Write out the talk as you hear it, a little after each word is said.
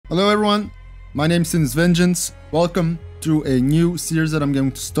Hello everyone, my name is Vengeance. Welcome to a new series that I'm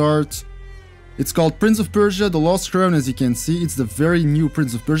going to start. It's called Prince of Persia, The Lost Crown. As you can see, it's the very new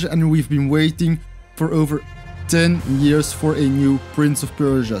Prince of Persia, and we've been waiting for over 10 years for a new Prince of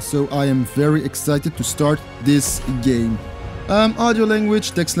Persia. So I am very excited to start this game. Audio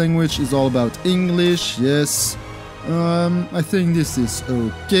language, text language is all about English, yes. I think this is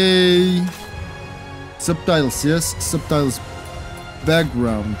okay. Subtitles, yes. Subtitles.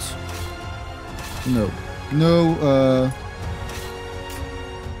 Background. No.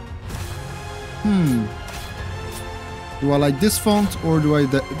 Do I like this font or do I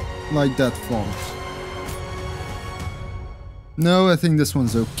like that font? No, I think this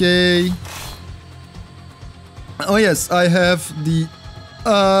one's okay. Oh yes, I have the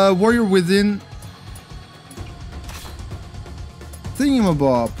Warrior Within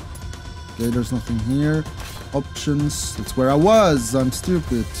thingamabob. Okay, there's nothing here. Options, that's where I was, I'm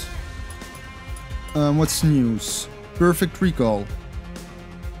stupid. What's news? Perfect recall.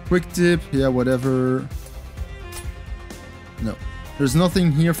 Quick tip, yeah, whatever. No, there's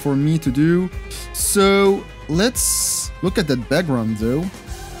nothing here for me to do. So, let's look at that background though.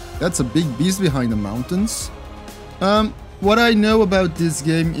 That's a big beast behind the mountains. What I know about this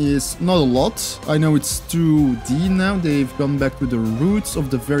game is not a lot. I know it's 2D now. They've gone back to the roots of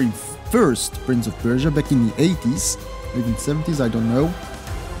the very first Prince of Persia back in the 80s, maybe 70s, I don't know.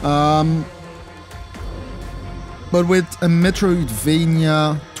 But with a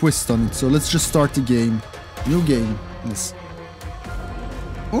Metroidvania twist on it. So let's just start the game. New game. Yes.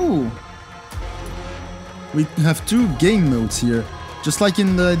 Oh, we have two game modes here. Just like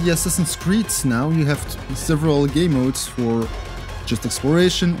in the Assassin's Creeds now, you have several game modes for just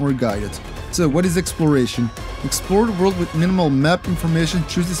exploration or guided. So, what is exploration? Explore the world with minimal map information.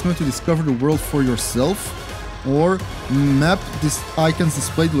 Choose this mode to discover the world for yourself. Or map this icons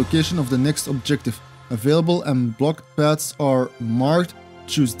display the location of the next objective. Available and blocked paths are marked.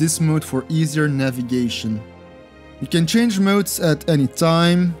 Choose this mode for easier navigation. You can change modes at any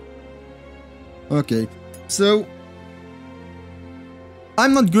time. Okay, so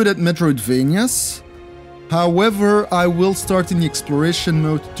I'm not good at Metroidvanias. However, I will start in the exploration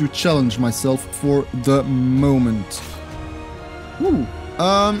mode to challenge myself for the moment. Ooh,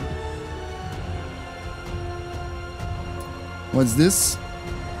 what's this?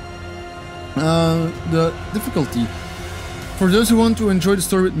 The difficulty. For those who want to enjoy the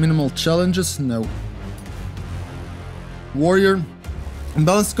story with minimal challenges, no. Warrior.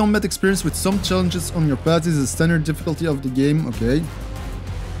 Balanced combat experience with some challenges on your path is the standard difficulty of the game, okay.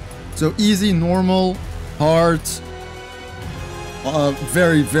 So easy, normal, hard,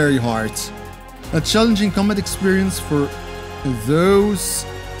 very, very hard. A challenging combat experience for those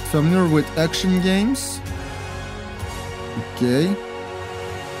familiar with action games. Okay.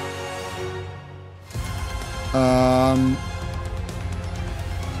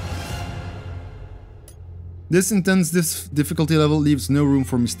 This intense difficulty level leaves no room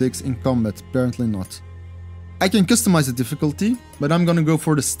for mistakes in combat. Apparently not. I can customize the difficulty, but I'm gonna go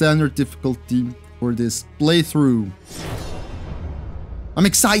for the standard difficulty for this playthrough. I'm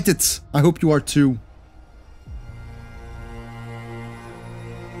excited! I hope you are too.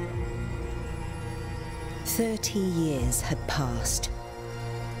 "30 years had passed.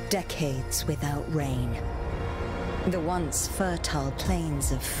 Decades without rain. The once fertile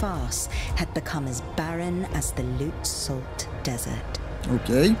plains of Fars had become as barren as the Lut Salt Desert.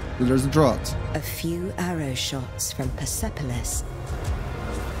 Okay, so there's a drought. A few arrow shots from Persepolis.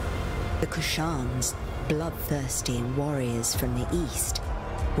 The Kushans, bloodthirsty warriors from the east,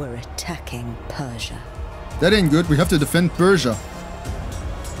 were attacking Persia. That ain't good, we have to defend Persia.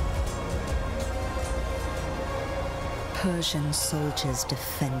 Persian soldiers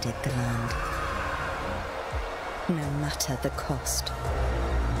defended the land, no matter the cost.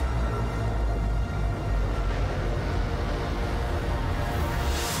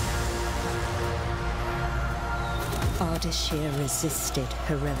 Ardashir resisted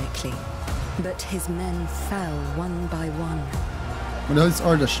heroically, but his men fell one by one. What else is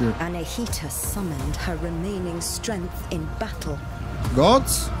Ardashir? Anahita summoned her remaining strength in battle.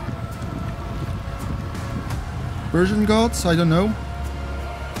 Gods? Persian gods? I don't know.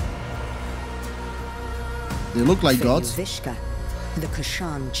 They look like gods. Vishka, the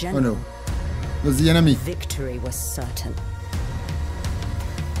Kushan general. Oh no. That's the enemy. Victory was certain.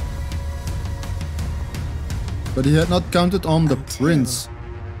 But he had not counted on the prince.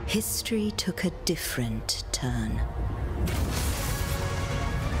 History took a different turn.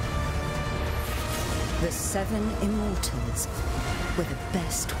 The 7 immortals were the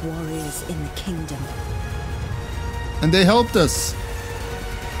best warriors in the kingdom. And they helped us.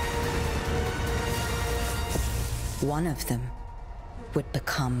 One of them would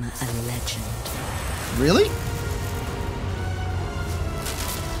become a legend. Really?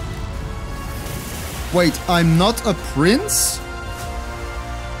 Wait, I'm not a prince?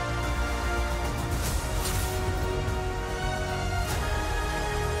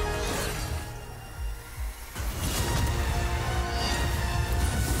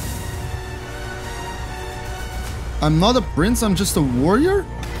 I'm not a prince, I'm just a warrior?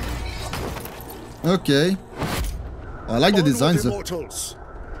 Okay. I like the designs though.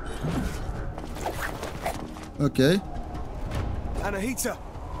 Okay. Anahita.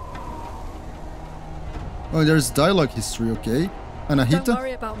 Oh, there's dialogue history, okay. Anahita? Don't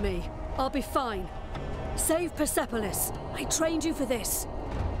worry about me. I'll be fine. Save Persepolis. I trained you for this.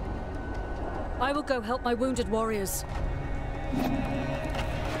 I will go help my wounded warriors.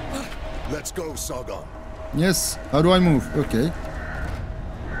 Let's go, Sargon. Yes. How do I move? Okay.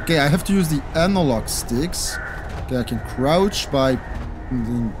 Okay, I have to use the analog sticks. Okay, I can crouch by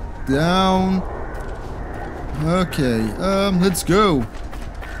moving down. Okay, let's go.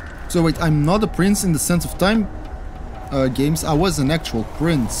 So wait, I'm not a prince in the sense of time games. I was an actual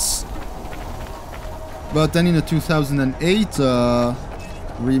prince. But then in the 2008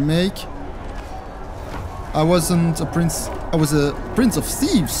 remake, I wasn't a prince. I was a prince of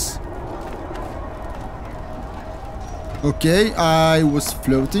thieves. Okay, I was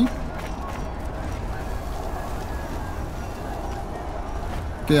floating.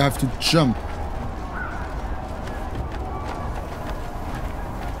 Okay, I have to jump.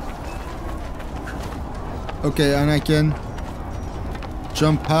 Okay, and I can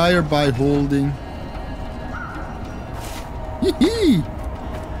jump higher by holding. Hee-hee!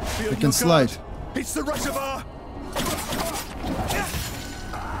 I can slide. It's the reservoir.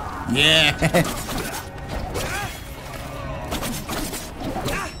 Yeah!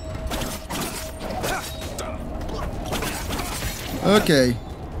 Okay.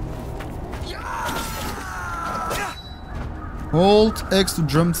 Hold X to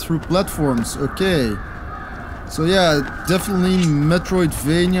jump through platforms. Okay. So yeah, definitely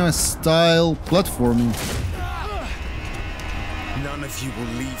Metroidvania style platforming. None of you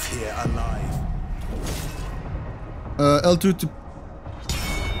will leave here alive. L2 to...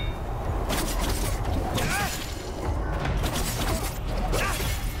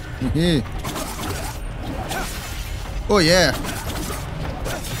 Hehe. Oh yeah.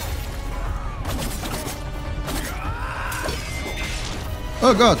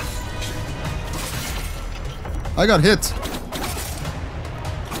 Oh god. I got hit.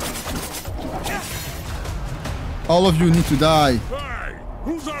 All of you need to die. Hey,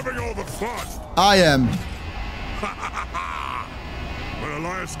 who's having all the fun? I am. When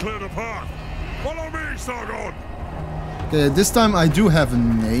Elias cleared a path, follow me, Sargon. Okay, this time I do have a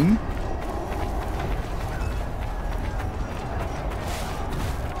name.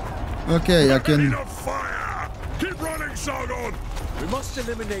 Okay, I can... Enough fire! Keep running, Sargon! We must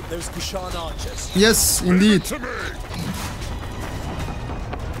eliminate those Kushan archers. Yes, indeed. To me!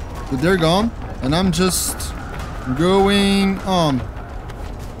 But they're gone, and I'm just going on.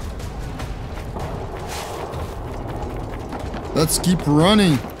 Let's keep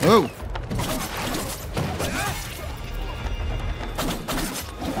running. Oh.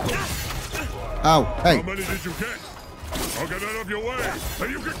 Ow, hey. How many did you get? I'll get out of your way, so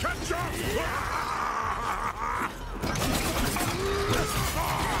you can catch up!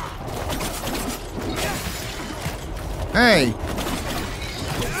 Hey.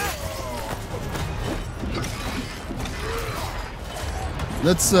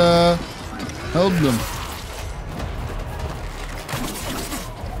 Let's help them.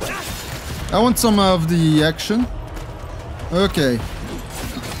 I want some of the action. Okay.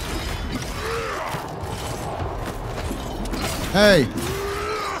 Hey.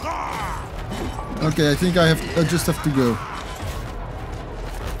 Okay, I think I just have to go.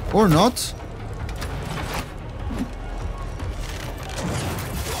 Or not.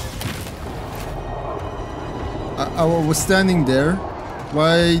 I was standing there.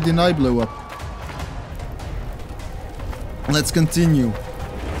 Why didn't I blow up? Let's continue.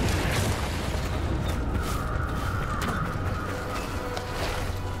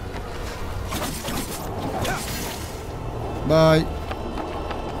 Bye.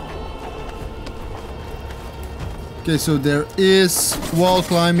 Okay, so there is wall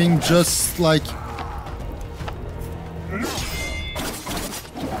climbing just like...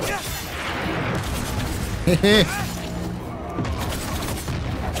 Hehe.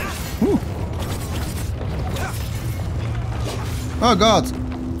 Oh god.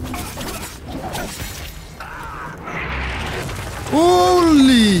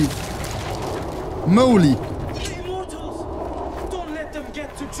 Holy moly.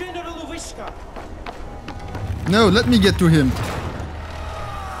 No, let me get to him.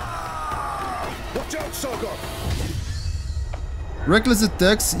 Watch out, Sargon! Reckless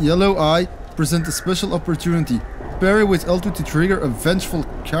attacks, yellow eye, present a special opportunity. Parry with L2 to trigger a vengeful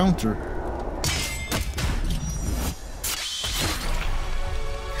counter.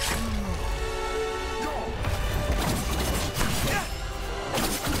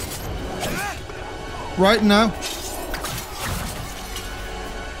 Right now.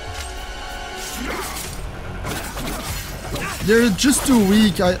 They're just too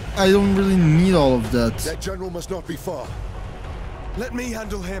weak. I don't really need all of that. That general must not be far. Let me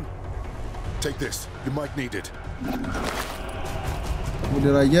handle him. Take this. You might need it. What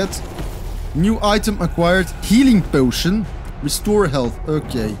did I get? New item acquired. Healing potion. Restore health.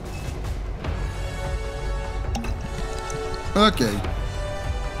 Okay. Okay.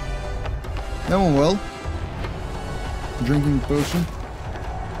 That went well. Drinking the potion.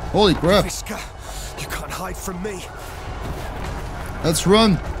 Holy crap. Fiska, you can't hide from me. Let's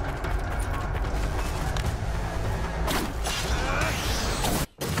run.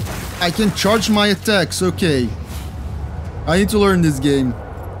 I can charge my attacks. Okay. I need to learn this game.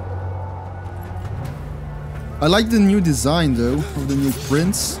 I like the new design though of the new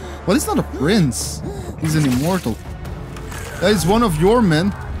prince. Well, he's not a prince. He's an immortal. That is one of your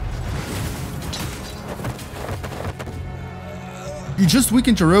men. You just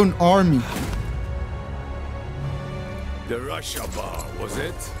weakened your own army. The Rashabar, was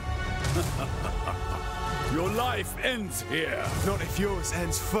it? Your life ends here. Not if yours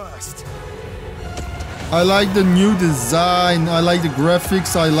ends first. I like the new design. I like the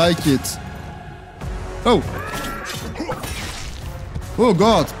graphics. I like it. Oh. Oh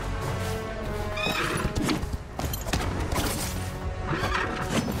god.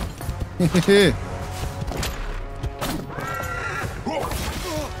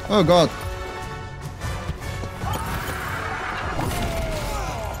 Oh god.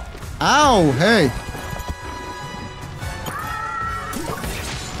 Ow, hey.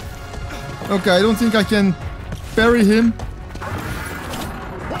 Okay, I don't think I can parry him.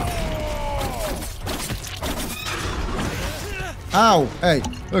 Ow, hey.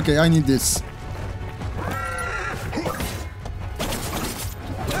 Okay, I need this.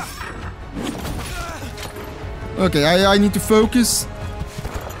 Okay, I need to focus.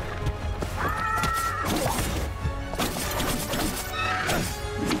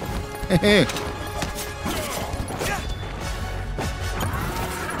 Hehe.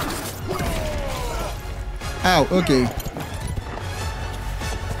 Ow, okay.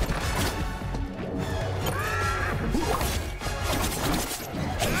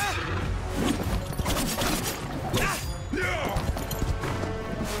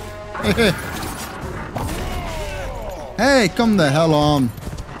 Hey, come the hell on.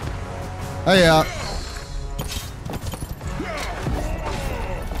 Hey,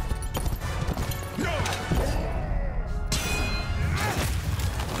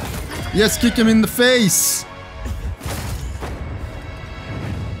 yes, kick him in the face.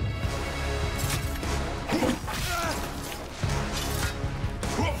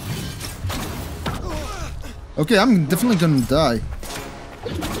 Okay, I'm definitely gonna die.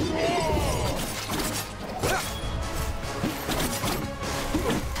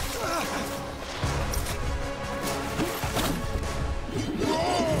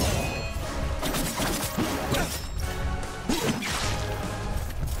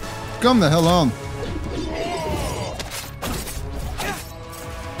 Come the hell on.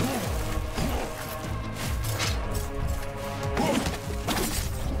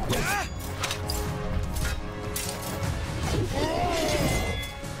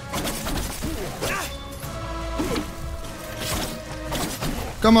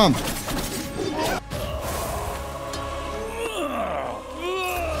 Come on.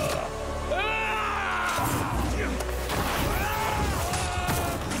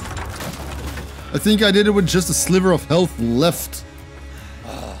 I think I did it with just a sliver of health left.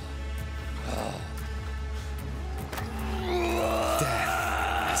 Death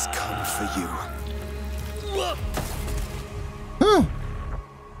has come for you. Huh.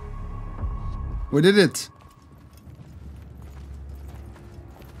 We did it.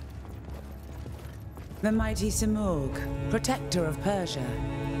 The mighty Simurgh, protector of Persia,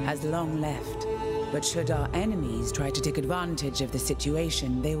 has long left. But should our enemies try to take advantage of the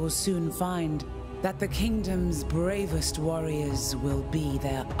situation, they will soon find that the kingdom's bravest warriors will be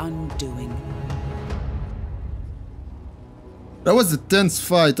their undoing. That was a tense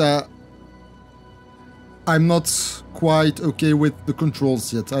fight. I'm not quite okay with the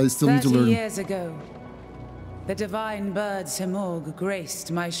controls yet. I still need to 30 learn. years ago, the divine bird Simurgh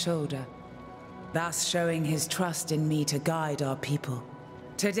graced my shoulder. thus showing his trust in me to guide our people.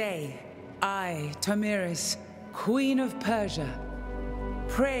 Today, I, Tomiris, Queen of Persia,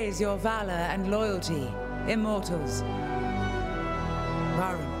 praise your valor and loyalty, immortals.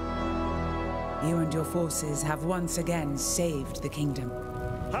 Varun, you and your forces have once again saved the kingdom.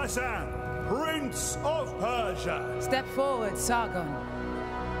 Hassan, Prince of Persia! Step forward, Sargon.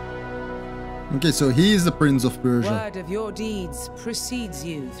 Okay, so he is the Prince of Persia. Word of your deeds precedes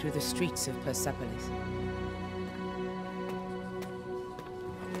you through the streets of Persepolis.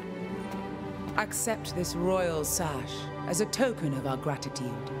 Accept this royal sash as a token of our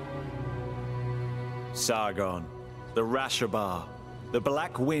gratitude. Sargon, the Rashabar, the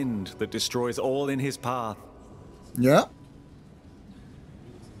black wind that destroys all in his path. Yeah.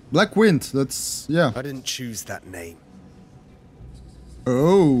 Black Wind, that's... yeah. I didn't choose that name.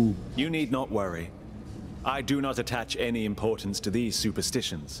 Oh. You need not worry. I do not attach any importance to these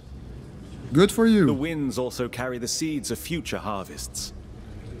superstitions. Good for The you. winds also carry the seeds of future harvests.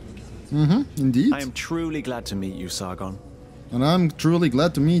 Indeed. I am truly glad to meet you, Sargon. And I'm truly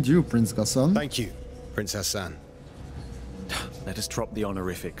glad to meet you, Prince Ghassan. Thank you, Prince Hassan. Let us drop the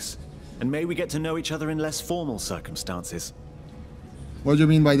honorifics, and may we get to know each other in less formal circumstances. What do you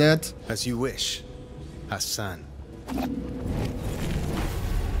mean by that? As you wish, Hassan.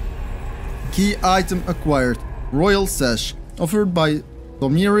 Key item acquired. Royal Sash. Offered by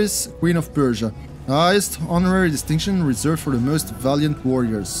Tomiris, Queen of Persia. Highest honorary distinction reserved for the most valiant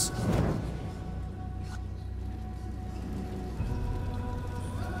warriors.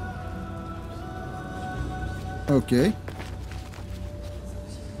 Okay.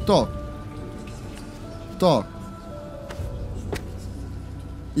 Talk. Talk.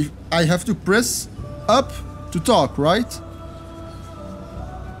 If I have to press up to talk, right?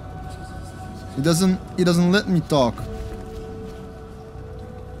 It doesn't let me talk.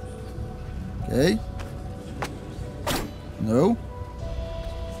 Okay. No.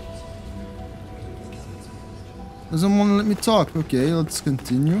 Doesn't want to let me talk. Okay, let's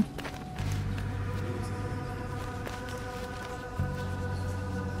continue.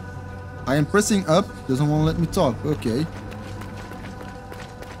 I am pressing up. Doesn't want to let me talk. Okay.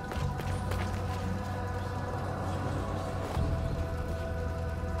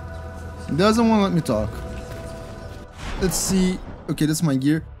 Doesn't want to let me talk. Let's see. Okay, that's my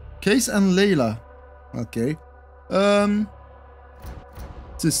gear. Case and Layla. Okay.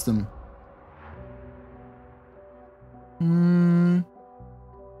 System.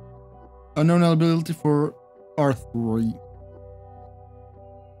 Unknown ability for artillery.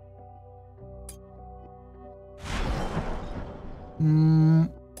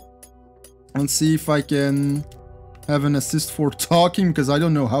 Let's see if I can have an assist for talking, because I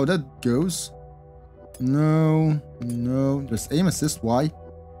don't know how that goes. No, no. There's aim assist. Why?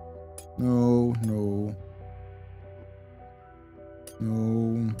 No, no.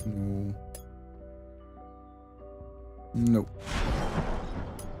 No, no. No.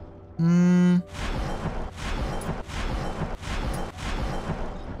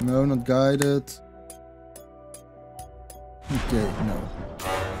 No, not guided. Okay, no.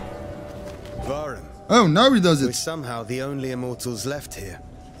 Varun, Oh, now he does we're it. somehow the only immortals left here.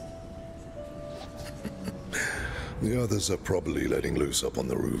 The others are probably letting loose up on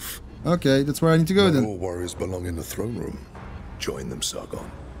the roof. Okay, that's where I need to go Not then. all warriors belong in the throne room. Join them, Sargon.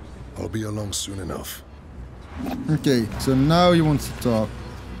 I'll be along soon enough. Okay, so now he wants to talk.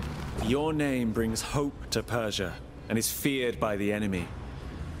 Your name brings hope to Persia and is feared by the enemy.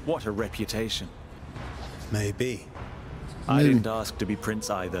 What a reputation. Maybe. I didn't ask to be prince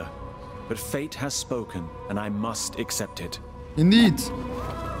either, but fate has spoken and I must accept it. Indeed.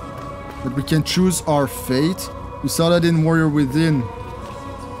 But we can choose our fate. We saw that in Warrior Within.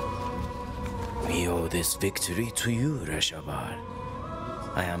 We owe this victory to you, Reshabar.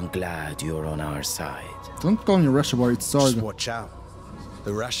 I am glad you're on our side. Don't call me Reshabar, it's Just Sargon. watch out.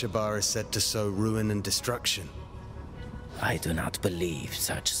 The Rashabar is said to sow ruin and destruction. I do not believe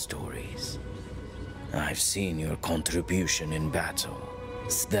such stories. I've seen your contribution in battle.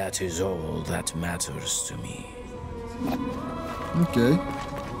 That is all that matters to me. Okay.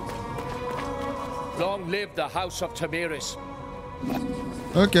 Long live the House of Tomiris.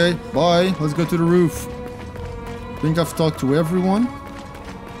 Okay, bye. Let's go to the roof. Think I've talked to everyone.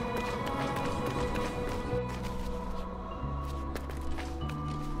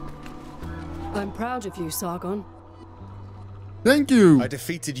 I'm proud of you, Sargon. Thank you. I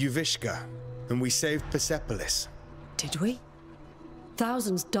defeated Yuvishka, and we saved Persepolis. Did we?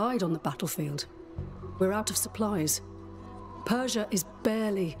 Thousands died on the battlefield. We're out of supplies. Persia is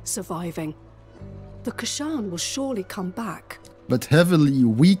barely surviving. The Kashan will surely come back. but heavily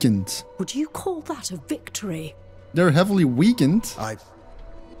weakened. Would you call that a victory? They're heavily weakened? I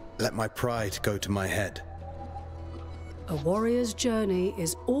let my pride go to my head. A warrior's journey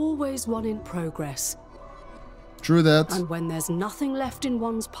is always one in progress. True that. And when there's nothing left in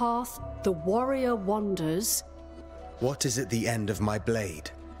one's path, the warrior wanders. What is at the end of my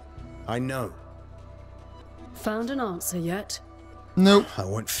blade? I know. Found an answer yet? Nope. I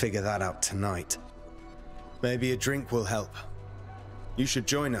won't figure that out tonight. Maybe a drink will help. You should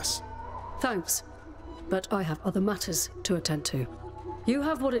join us. Thanks, but I have other matters to attend to. You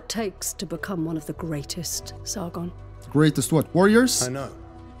have what it takes to become one of the greatest, Sargon. Greatest what? Warriors? I know.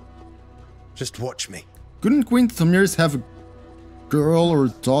 Just watch me. Couldn't Queen Thamiris have a girl or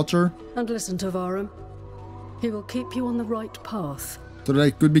daughter? And listen to Varum. He will keep you on the right path. So that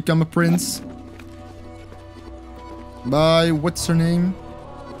I could become a prince? By what's her name?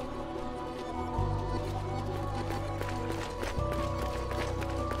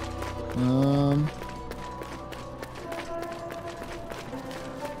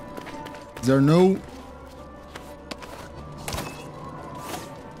 Is there no...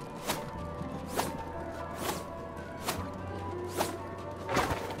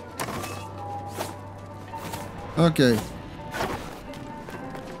 Okay.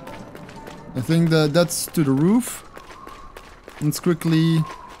 I think that's to the roof. Let's quickly...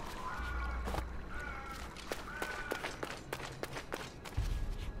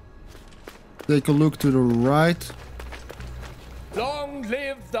 take a look to the right. Long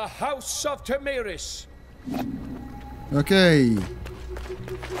live the House of Tamiris! Okay.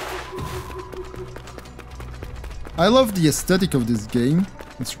 I love the aesthetic of this game.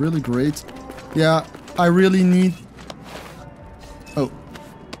 It's really great. Yeah, I really need... Oh.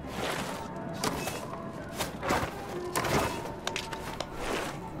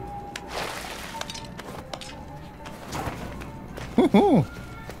 Oh,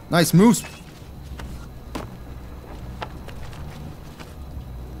 nice moves.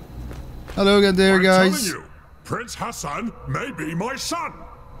 Hello there, guys. I'm telling you, Prince Hassan may be my son.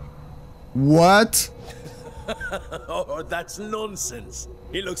 What? Oh, that's nonsense.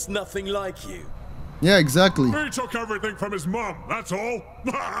 He looks nothing like you. Yeah, exactly. He took everything from his mom, that's all.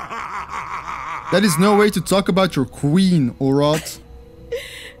 That is no way to talk about your queen, Orad.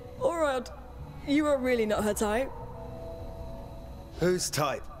 Orad, you are really not her type. Whose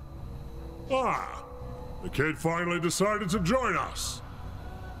type? Ah, the kid finally decided to join us.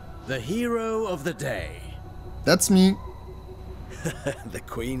 The hero of the day. That's me. The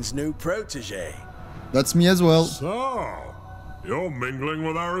Queen's new protege. That's me as well. So, you're mingling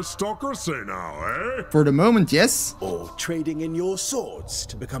with aristocracy now, eh? For the moment, yes. Or trading in your swords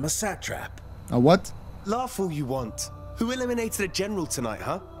to become a satrap. A what? Laugh all you want. Who eliminated a general tonight,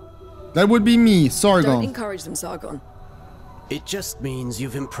 huh? That would be me, Sargon. Don't encourage them, Sargon. It just means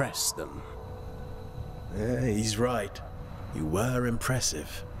you've impressed them. Yeah, he's right. You were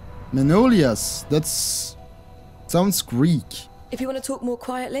impressive. Menolias, that's... sounds Greek. If you want to talk more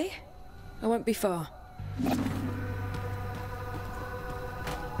quietly, I won't be far.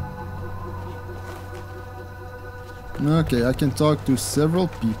 Okay, I can talk to several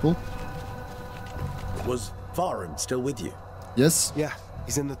people. Was Varum still with you? Yes? Yeah,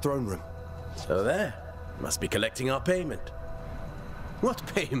 he's in the throne room. So there. Must be collecting our payment. What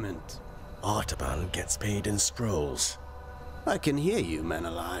payment? Artaban gets paid in scrolls. I can hear you,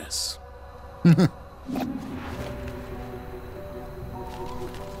 Menelaus. Not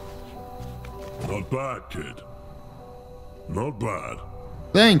bad, kid. Not bad.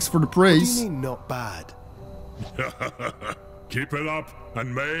 Thanks for the praise. What do you mean, not bad? Keep it up,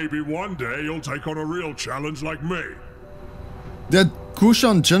 and maybe one day you'll take on a real challenge like me. That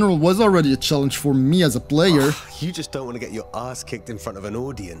Kushan general was already a challenge for me as a player. You just don't want to get your ass kicked in front of an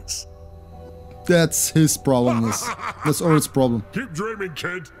audience. That's his problem, yes. That's Or's problem. Keep dreaming,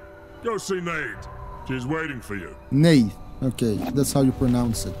 kid. Go see Nade. She's waiting for you. Nade. Okay, that's how you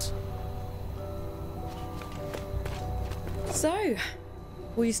pronounce it. So,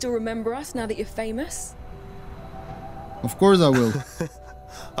 will you still remember us now that you're famous? Of course I will.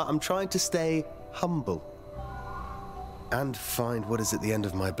 I'm trying to stay humble. And find what is at the end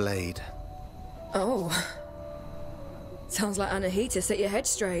of my blade. Oh. Sounds like Anahita set your head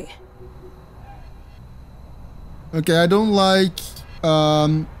straight. Okay, I don't like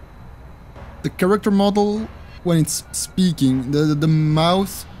the character model when it's speaking. The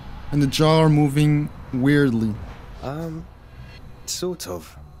mouth and the jaw are moving weirdly. Sort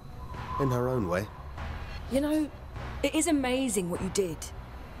of. In her own way. You know, it is amazing what you did.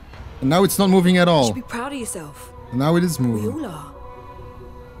 And now it's not moving at You all. should be proud of yourself. Now it is We moving. all are.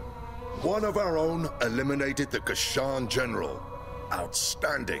 One of our own eliminated the Kushan general.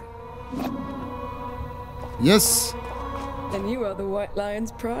 outstanding. Yes. And you are the White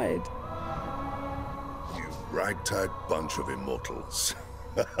Lion's pride. You ragtag bunch of immortals.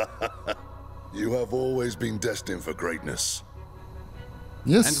 You have always been destined for greatness.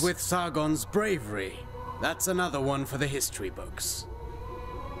 Yes. And with Sargon's bravery, that's another one for the history books.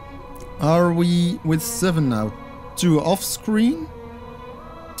 Are we with 7 now? 2 off screen,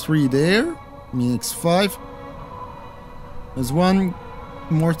 3 there, makes 5. There's 1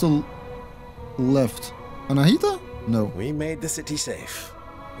 mortal left. Anahita? No. We made the city safe.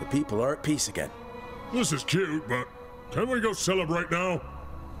 The people are at peace again. This is cute, but can we go celebrate now?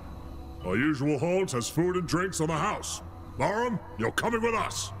 Our usual haunts has food and drinks on the house. Laram, you're coming with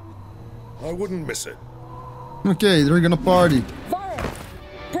us. I wouldn't miss it. Okay, they're gonna party. Varro!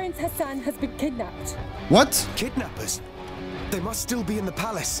 Prince Hassan has been kidnapped. What? Kidnappers? They must still be in the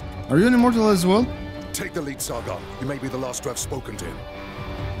palace. Are you an immortal as well? Take the lead, Sargon. You may be the last to have spoken to him.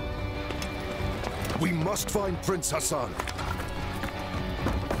 We must find Prince Hassan.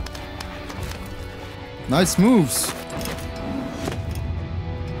 Nice moves.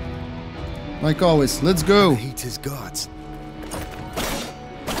 Like always, let's go. His guards.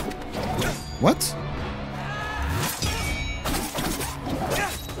 What?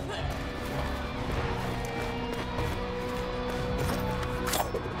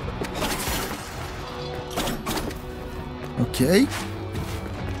 Okay.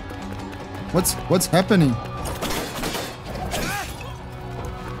 What's happening?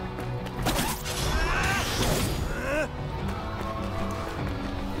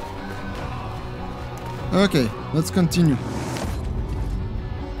 Okay, let's continue.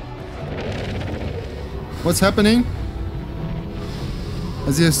 What's happening?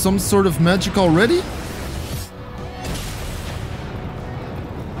 Has he some sort of magic already?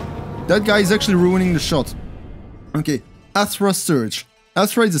 That guy is actually ruining the shot. Okay, Athra Surge.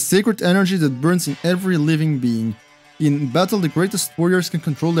 Athra is a sacred energy that burns in every living being. In battle, the greatest warriors can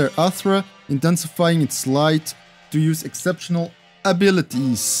control their Athra, intensifying its light to use exceptional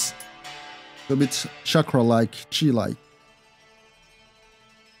abilities. A bit chakra-like, chi-like.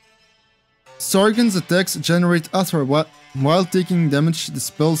 Sargon's attacks generate Athra while taking damage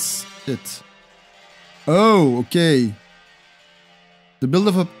dispels it. Oh, okay. The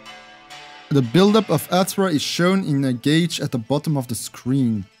build-up of Athra is shown in a gauge at the bottom of the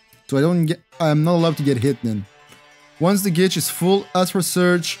screen. So I'm not allowed to get hit then. Once the gauge is full, Athra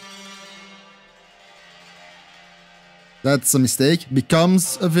Surge, that's a mistake,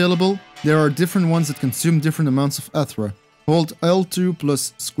 becomes available. There are different ones that consume different amounts of Athra. Hold L2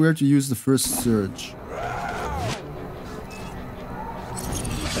 plus square to use the first surge.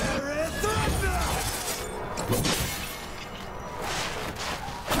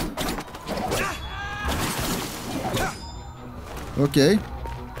 Okay.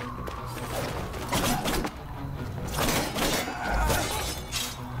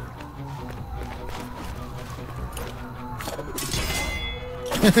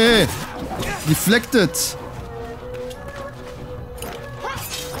 Hehe. Deflected.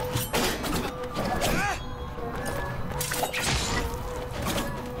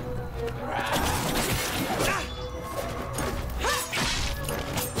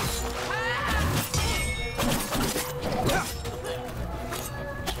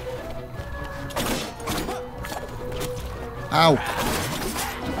 Ow.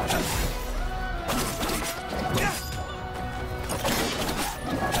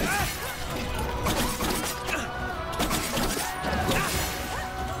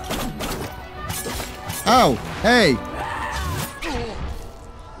 Ow! Hey!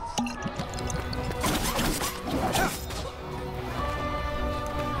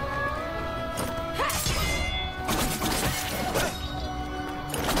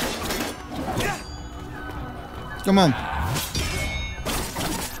 Come on.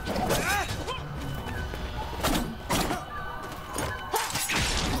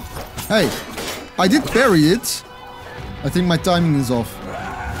 Hey, I did parry it. I think my timing is off.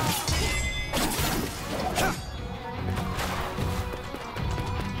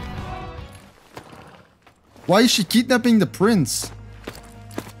 Why is she kidnapping the prince?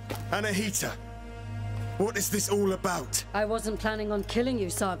 Anahita, what is this all about? I wasn't planning on killing you,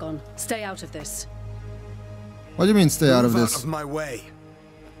 Sargon. Stay out of this. What do you mean stay out of Move this? out of my way.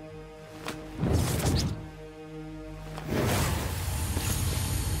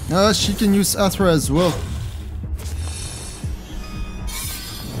 She can use Athra as well.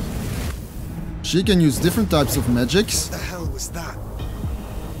 She can use different types of magics. What the hell was that?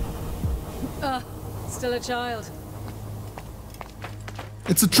 Still a child.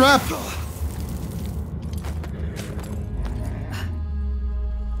 It's a trap!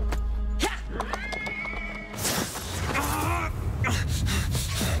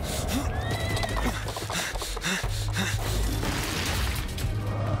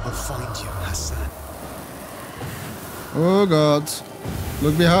 I'll find you, Hassan. Oh god.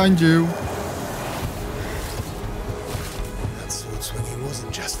 Look behind you. That sword swinging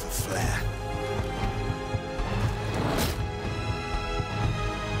wasn't just for flair.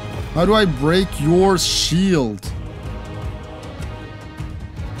 How do I break your shield?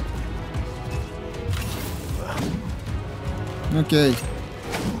 Okay.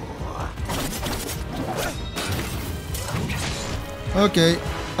 Okay.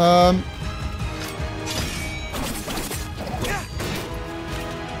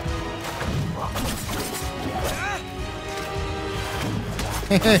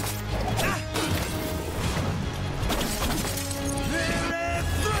 Hehe.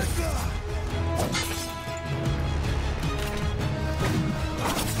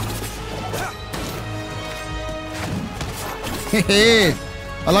 Hehe.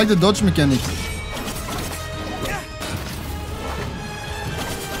 I like the dodge mechanic.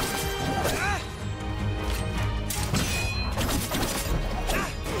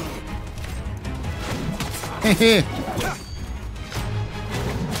 Hehe.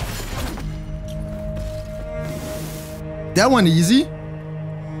 That one easy.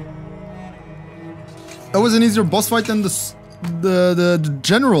 That was an easier boss fight than the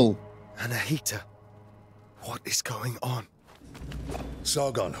general. Anahita, what is going on?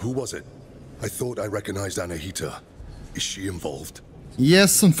 Sargon, who was it? I thought I recognized Anahita. Is she involved?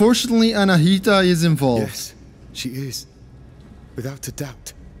 Yes, unfortunately Anahita is involved. Yes, she is. Without a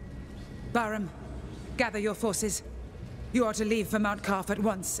doubt. Baram, gather your forces. You are to leave for Mount Kaf at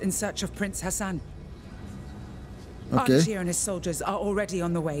once in search of Prince Hassan. Okay. Arnashir and his soldiers are already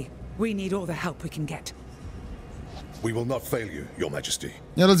on the way. We need all the help we can get. We will not fail you, Your Majesty.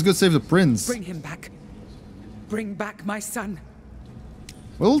 Yeah, let's go save the prince. Bring him back. Bring back my son.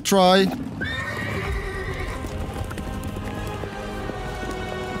 We'll try.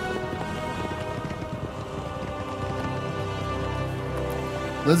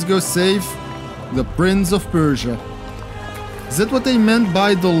 Let's go save the Prince of Persia. Is that what they meant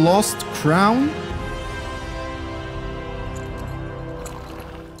by the lost crown?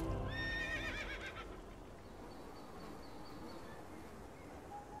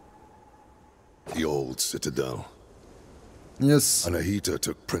 The old citadel. Yes. Anahita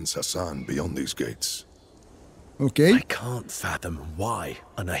took Prince Hassan beyond these gates. Okay. I can't fathom why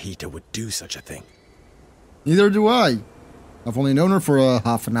Anahita would do such a thing. Neither do I. I've only known her for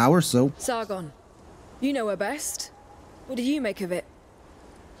half an hour, so... Sargon, you know her best. What do you make of it?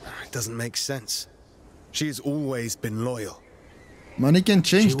 It doesn't make sense. She has always been loyal. Money can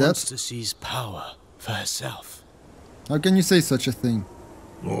change She that. wants to seize power for herself. How can you say such a thing?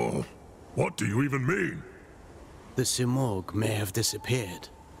 Oh, what do you even mean? The Simorg may have disappeared,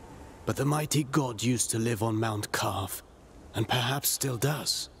 but the mighty god used to live on Mount Kaf, and perhaps still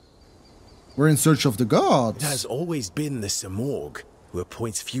does. We're in search of the gods. It has always been the Simorg who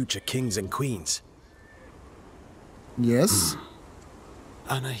appoints future kings and queens. Yes.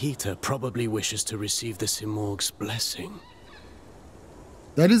 Anahita probably wishes to receive the Simorg's blessing.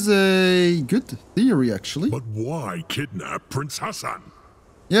 That is a good theory, actually. But why kidnap Prince Hassan?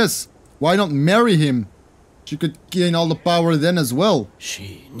 Yes. Why not marry him? She could gain all the power then as well.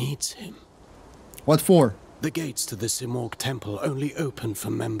 She needs him. What for? The gates to the Simorg temple only open for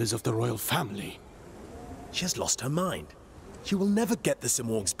members of the royal family. She has lost her mind. She will never get the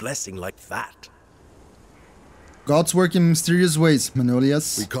Simorg's blessing like that. Gods work in mysterious ways,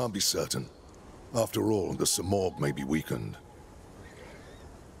 Manolius. We can't be certain. After all, the Simorg may be weakened.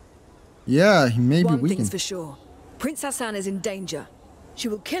 Yeah, he may be One weakened. thing's for sure. Prince Hassan is in danger. She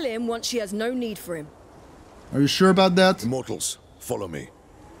will kill him once she has no need for him. Are you sure about that? Immortals, follow me.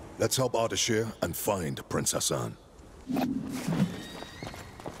 Let's help Ardashir and find Prince Hassan.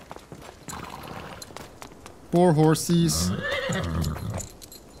 Poor horses.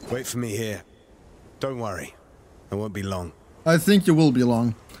 Wait for me here. Don't worry. I won't be long. I think you will be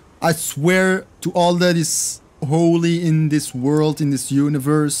long. I swear to all that is holy in this world, in this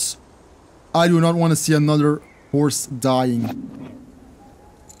universe, I do not want to see another horse dying.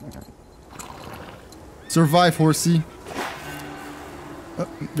 Survive, horsey.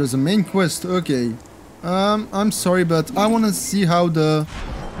 There's a main quest, okay. I'm sorry, but I want to see how the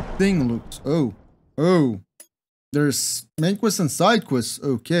thing looks. Oh. There's main quest and side quests,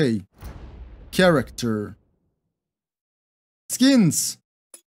 okay. Character. Skins.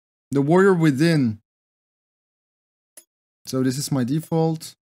 The warrior within. So this is my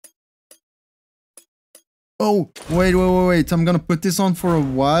default. Oh, wait. I'm gonna put this on for a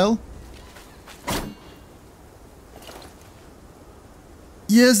while.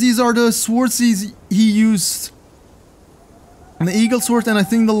 Yes, these are the swords he used. An eagle sword and I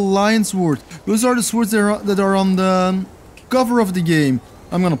think the lion sword. Those are the swords that are on the cover of the game.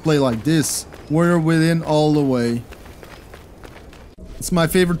 I'm gonna play like this. Warrior Within all the way. It's my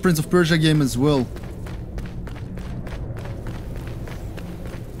favorite Prince of Persia game as well.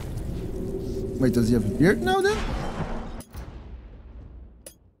 Wait, does he have a beard now then?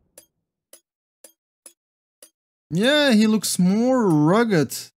 Yeah, he looks more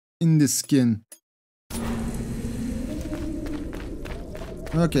rugged in this skin.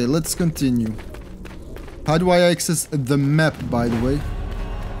 Okay, let's continue. How do I access the map, by the way?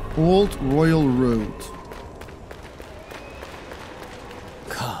 Old Royal Road.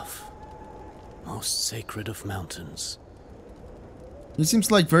 Kaf, most sacred of mountains. He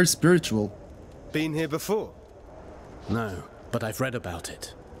seems like very spiritual. Been here before? No, but I've read about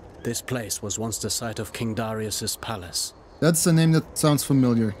it. This place was once the site of King Darius's palace. That's a name that sounds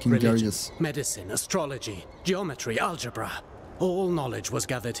familiar, King Religion, Darius. medicine, astrology, geometry, algebra. All knowledge was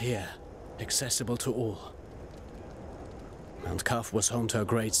gathered here, accessible to all. Mount Kaf was home to a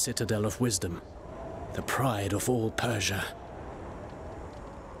great citadel of wisdom, the pride of all Persia.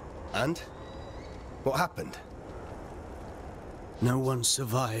 And? What happened? No one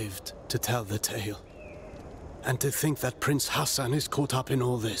survived to tell the tale. And to think that Prince Hassan is caught up in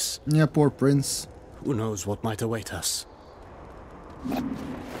all this. Yeah, poor prince. Who knows what might await us?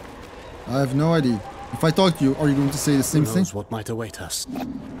 I have no idea. If I talk to you, are you going to say the same Who thing? knows what might await us?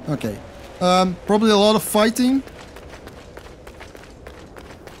 Okay. Probably a lot of fighting.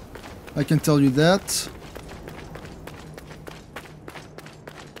 I can tell you that.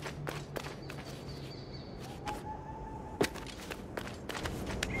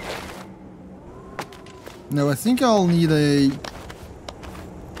 No, I think I'll need a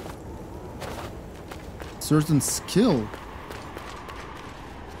certain skill.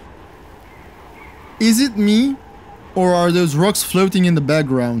 Is it me? Or are those rocks floating in the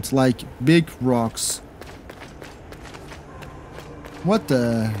background, like big rocks? What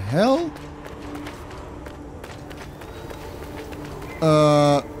the hell?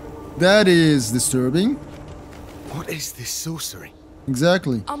 That is disturbing. What is this sorcery?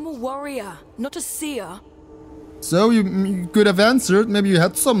 Exactly. I'm a warrior, not a seer. So you could have answered, maybe you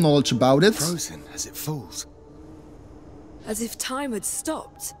had some knowledge about it. Frozen as it falls. As if time had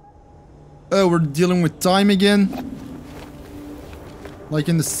stopped. Oh, we're dealing with time again. Like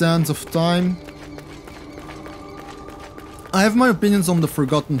in the Sands of Time. I have my opinions on the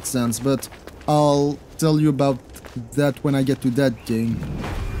Forgotten Sands, but I'll tell you about that when I get to that game.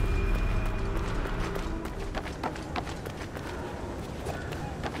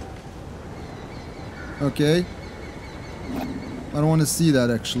 Okay. I don't want to see that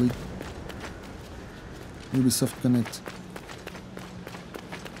actually. Ubisoft Connect.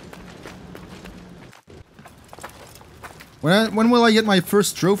 When will I get my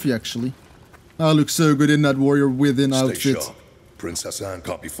first trophy actually? I look so good in that Warrior Within outfit. Stay sharp. Prince Hassan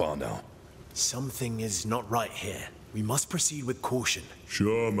can't be far now. Something is not right here. We must proceed with caution.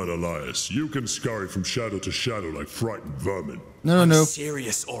 Sure, Menelaus. You can scurry from shadow to shadow like frightened vermin. No. I'm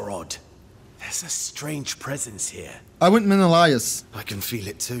serious, Orod. There's a strange presence here. I went Menelaus. I can feel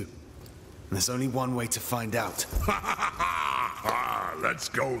it too. And there's only one way to find out. Let's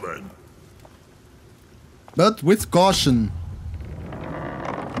go then. But with caution.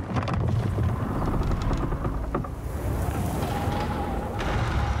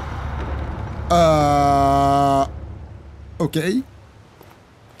 Okay.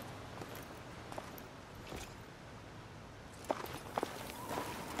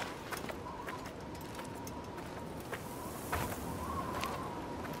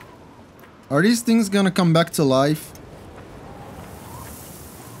 Are these things gonna come back to life?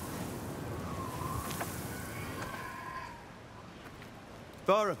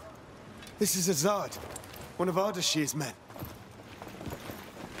 Barum, this is Azad, one of Ardashir's men.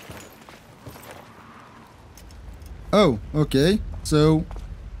 Oh, okay. So,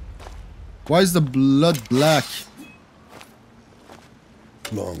 why is the blood black?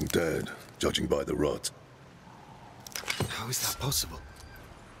 Long dead, judging by the rot. How is that possible?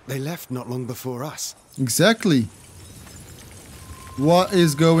 They left not long before us. Exactly. What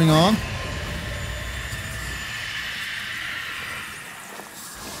is going on?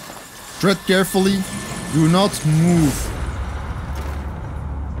 Tread carefully. Do not move.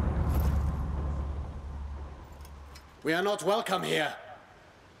 We are not welcome here.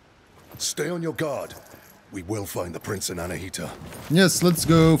 Stay on your guard. We will find the Prince and Anahita. Yes, let's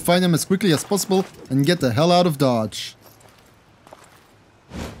go find them as quickly as possible and get the hell out of Dodge.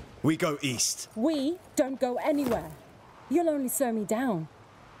 We go east. We don't go anywhere. You'll only slow me down.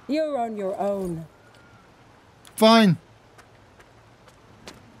 You're on your own. Fine.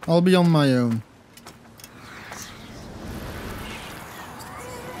 I'll be on my own.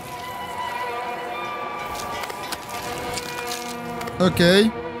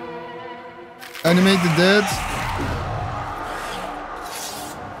 Okay. Animate the dead.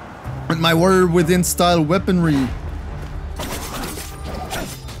 With my warrior within style weaponry.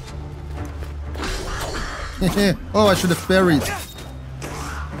 Oh, I should have parried.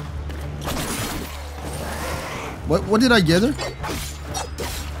 What did I gather?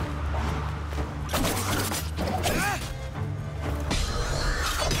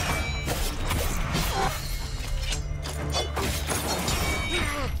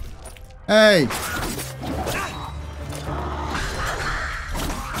 Hey!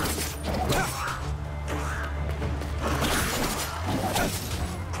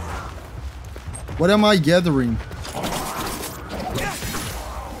 What am I gathering?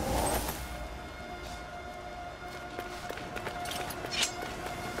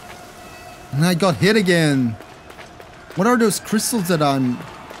 And I got hit again. What are those crystals that I'm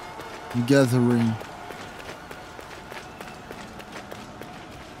gathering?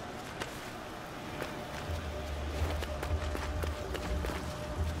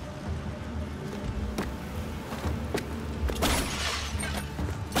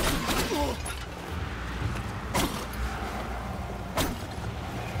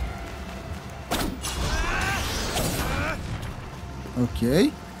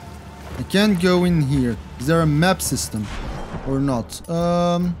 Okay. I can't go in here. Is there a map system? Or not?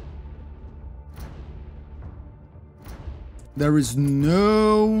 There is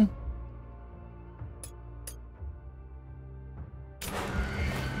no...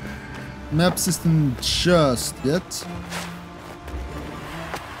 map system just yet.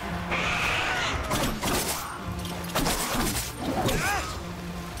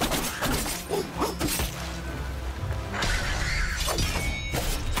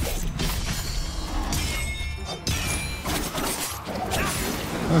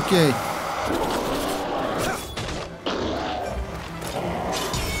 Okay.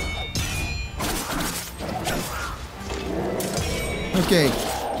 Okay.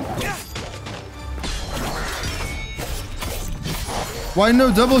 Why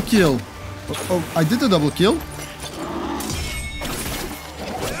no double kill? Oh, I did a double kill.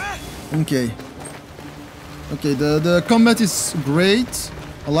 Okay. Okay, the combat is great.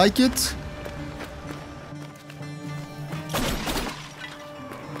 I like it.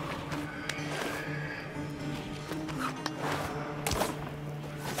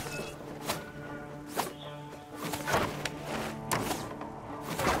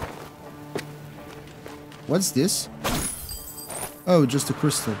 What's this? Oh, just a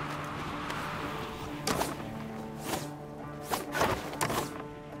crystal.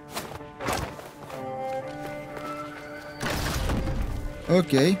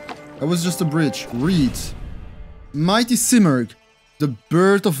 Okay, that was just a bridge. Read. Mighty Simurgh, the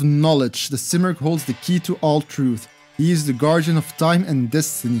bird of knowledge. The Simurgh holds the key to all truth. He is the guardian of time and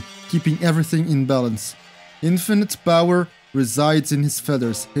destiny, keeping everything in balance. Infinite power resides in his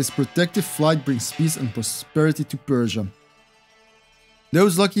feathers. His protective flight brings peace and prosperity to Persia.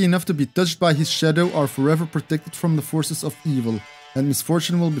 Those lucky enough to be touched by his shadow are forever protected from the forces of evil, and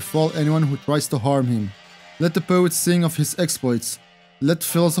misfortune will befall anyone who tries to harm him. Let the poets sing of his exploits. Let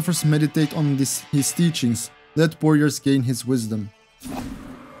philosophers meditate on his teachings. Let warriors gain his wisdom.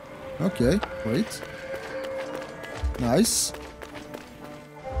 Okay, great. Nice.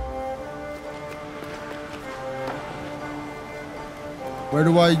 Where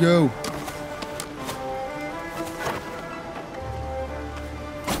do I go?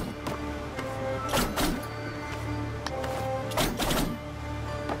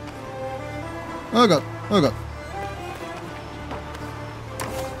 Oh god, oh god.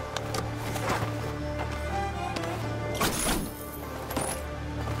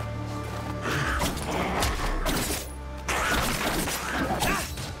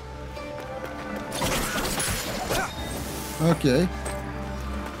 Okay.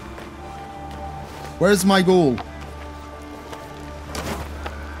 Where's my goal?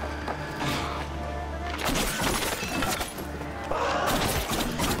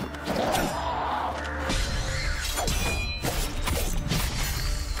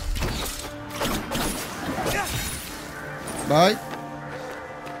 Bye.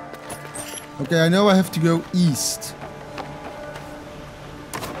 Okay, I know I have to go east.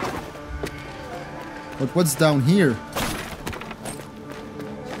 But what's down here?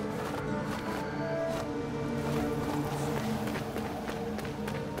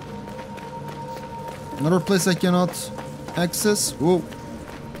 Another place I cannot access. Whoa.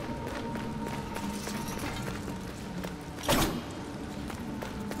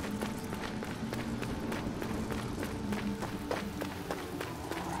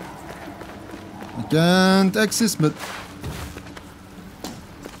 can't access, but...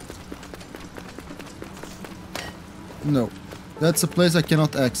 No. That's a place I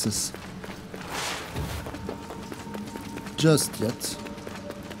cannot access. Just yet.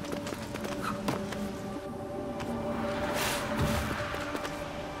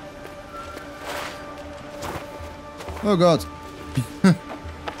 Oh god.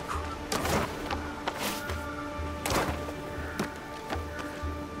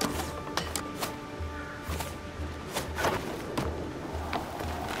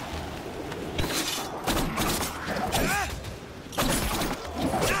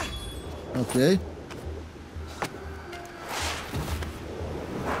 Okay.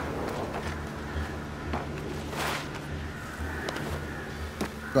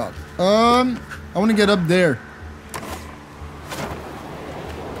 God. I want to get up there.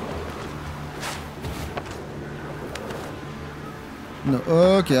 No,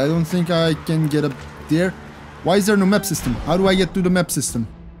 okay, I don't think I can get up there. Why is there no map system? How do I get to the map system?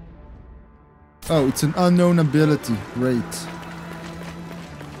 Oh, it's an unknown ability. Great.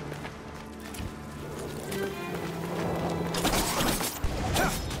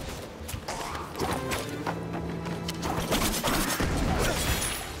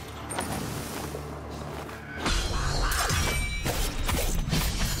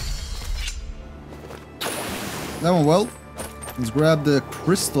 That one well. Let's grab the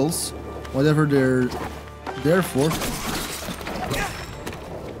crystals, whatever they're there for.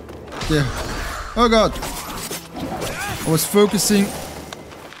 Yeah. Oh god. I was focusing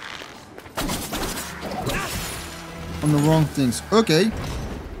on the wrong things. Okay.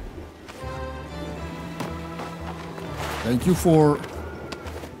 Thank you for...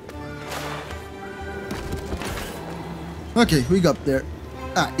 Okay, we got there.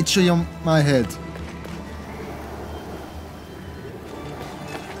 Ah, itchy on my head.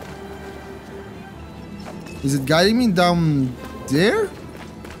 Is it guiding me down there?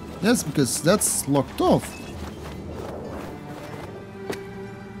 Yes, because that's locked off.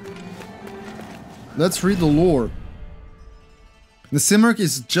 Let's read the lore. The Simurgh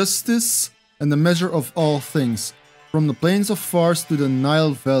is justice and the measure of all things. From the plains of Fars to the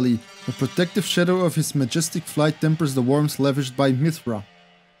Nile Valley, the protective shadow of his majestic flight tempers the warmth lavished by Mithra.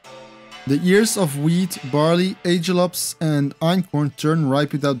 The ears of wheat, barley, agelops, and einkorn turn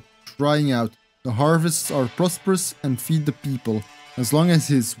ripe without drying out. The harvests are prosperous and feed the people. As long as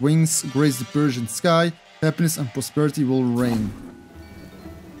his wings grace the Persian sky, happiness and prosperity will reign.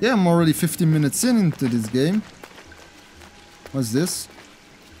 Yeah, I'm already 15 minutes into this game. What's this?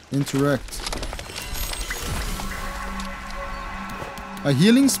 Interact. A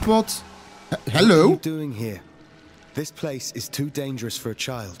healing spot. Hello? What are you doing here? This place is too dangerous for a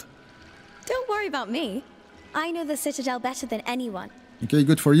child. Don't worry about me. I know the Citadel better than anyone. Okay,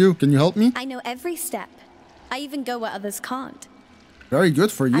 good for you. Can you help me? I know every step. I even go where others can't. Very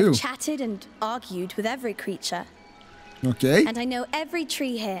good for you. I've chatted and argued with every creature. Okay. And I know every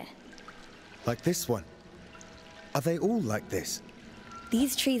tree here. Like this one? Are they all like this?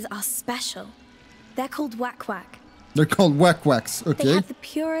 These trees are special. They're called whack-whack. They're called whack-whacks, okay. They have the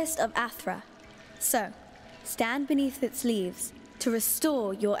purest of Athra. So, stand beneath its leaves to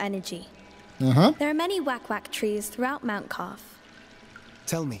restore your energy. Uh-huh. There are many whack-whack trees throughout Mount Calf.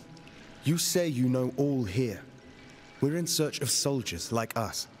 Tell me, you say you know all here. We're in search of soldiers like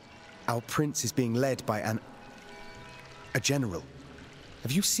us. Our prince is being led by a general.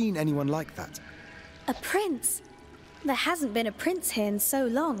 Have you seen anyone like that? A prince? There hasn't been a prince here in so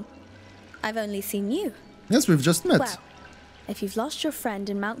long. I've only seen you. Yes, we've just met. Well, if you've lost your friend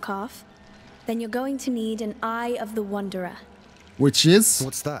in Mount Calf, then you're going to need an Eye of the Wanderer. Which is?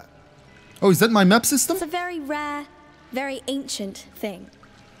 What's that? Oh, is that my map system? It's a very rare, very ancient thing.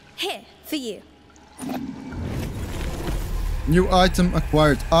 Here, for you. New item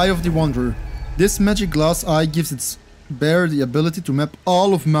acquired, Eye of the Wanderer. This magic glass eye gives its bearer the ability to map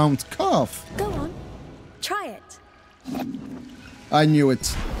all of Mount Calf. Go on, try it. I knew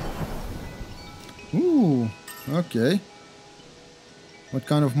it. Ooh, okay. What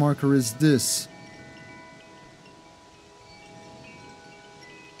kind of marker is this?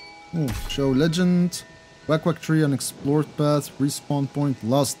 Ooh, show legend. Whack-whack tree, unexplored path, respawn point,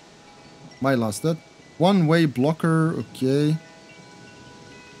 lost. My last that. One-way blocker, okay.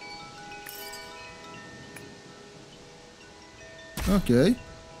 Okay.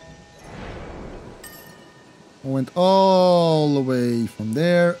 I went all the way from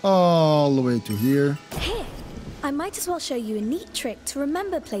there, all the way to here. Here, I might as well show you a neat trick to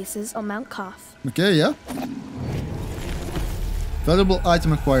remember places on Mount Calf. Okay, yeah. Valuable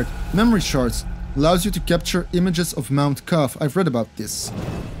item acquired. Memory shards. Allows you to capture images of Mount Calf. I've read about this.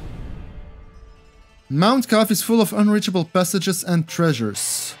 Mount Kaf is full of unreachable passages and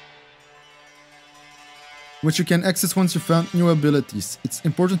treasures, which you can access once you found new abilities. It's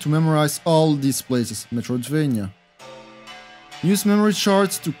important to memorize all these places. Metroidvania. Use memory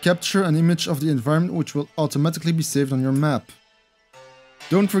shards to capture an image of the environment, which will automatically be saved on your map.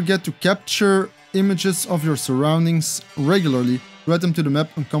 Don't forget to capture images of your surroundings regularly to add them to the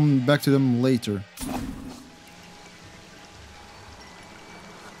map and come back to them later.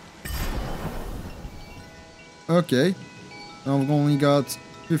 Okay, now I've only got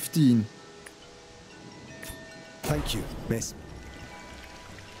 15. Thank you, miss.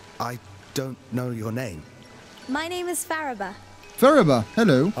 I don't know your name. My name is Faraba. Faraba,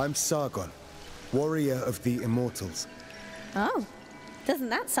 hello. I'm Sargon, warrior of the Immortals. Oh, doesn't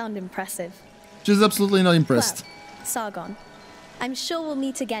that sound impressive? She's absolutely not impressed. Well, Sargon, I'm sure we'll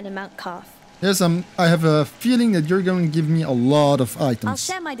meet again in Mount Kaf. Yes, I have a feeling that you're going to give me a lot of items. I'll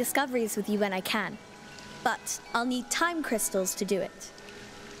share my discoveries with you when I can. But I'll need time crystals to do it.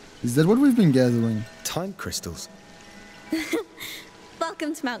 Is that what we've been gathering? Time crystals?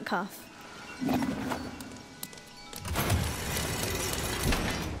 Welcome to Mount Kaf.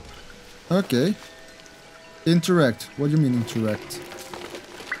 Okay. Interact. What do you mean interact?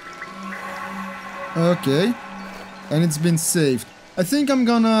 Okay. And it's been saved. I think I'm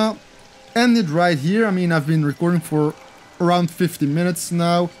gonna end it right here. I mean, I've been recording for around 50 minutes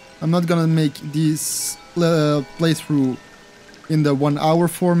now. I'm not gonna make this playthrough in the 1 hour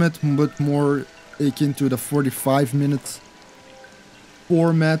format, but more akin to the 45 minutes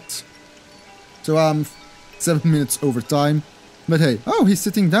format. So I'm 7 minutes over time. But hey, oh, he's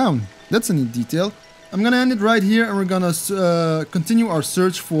sitting down. That's a neat detail. I'm gonna end it right here, and we're gonna continue our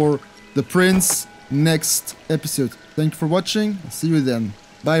search for the prince next episode. Thank you for watching. I'll see you then.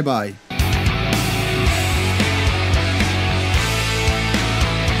 Bye bye.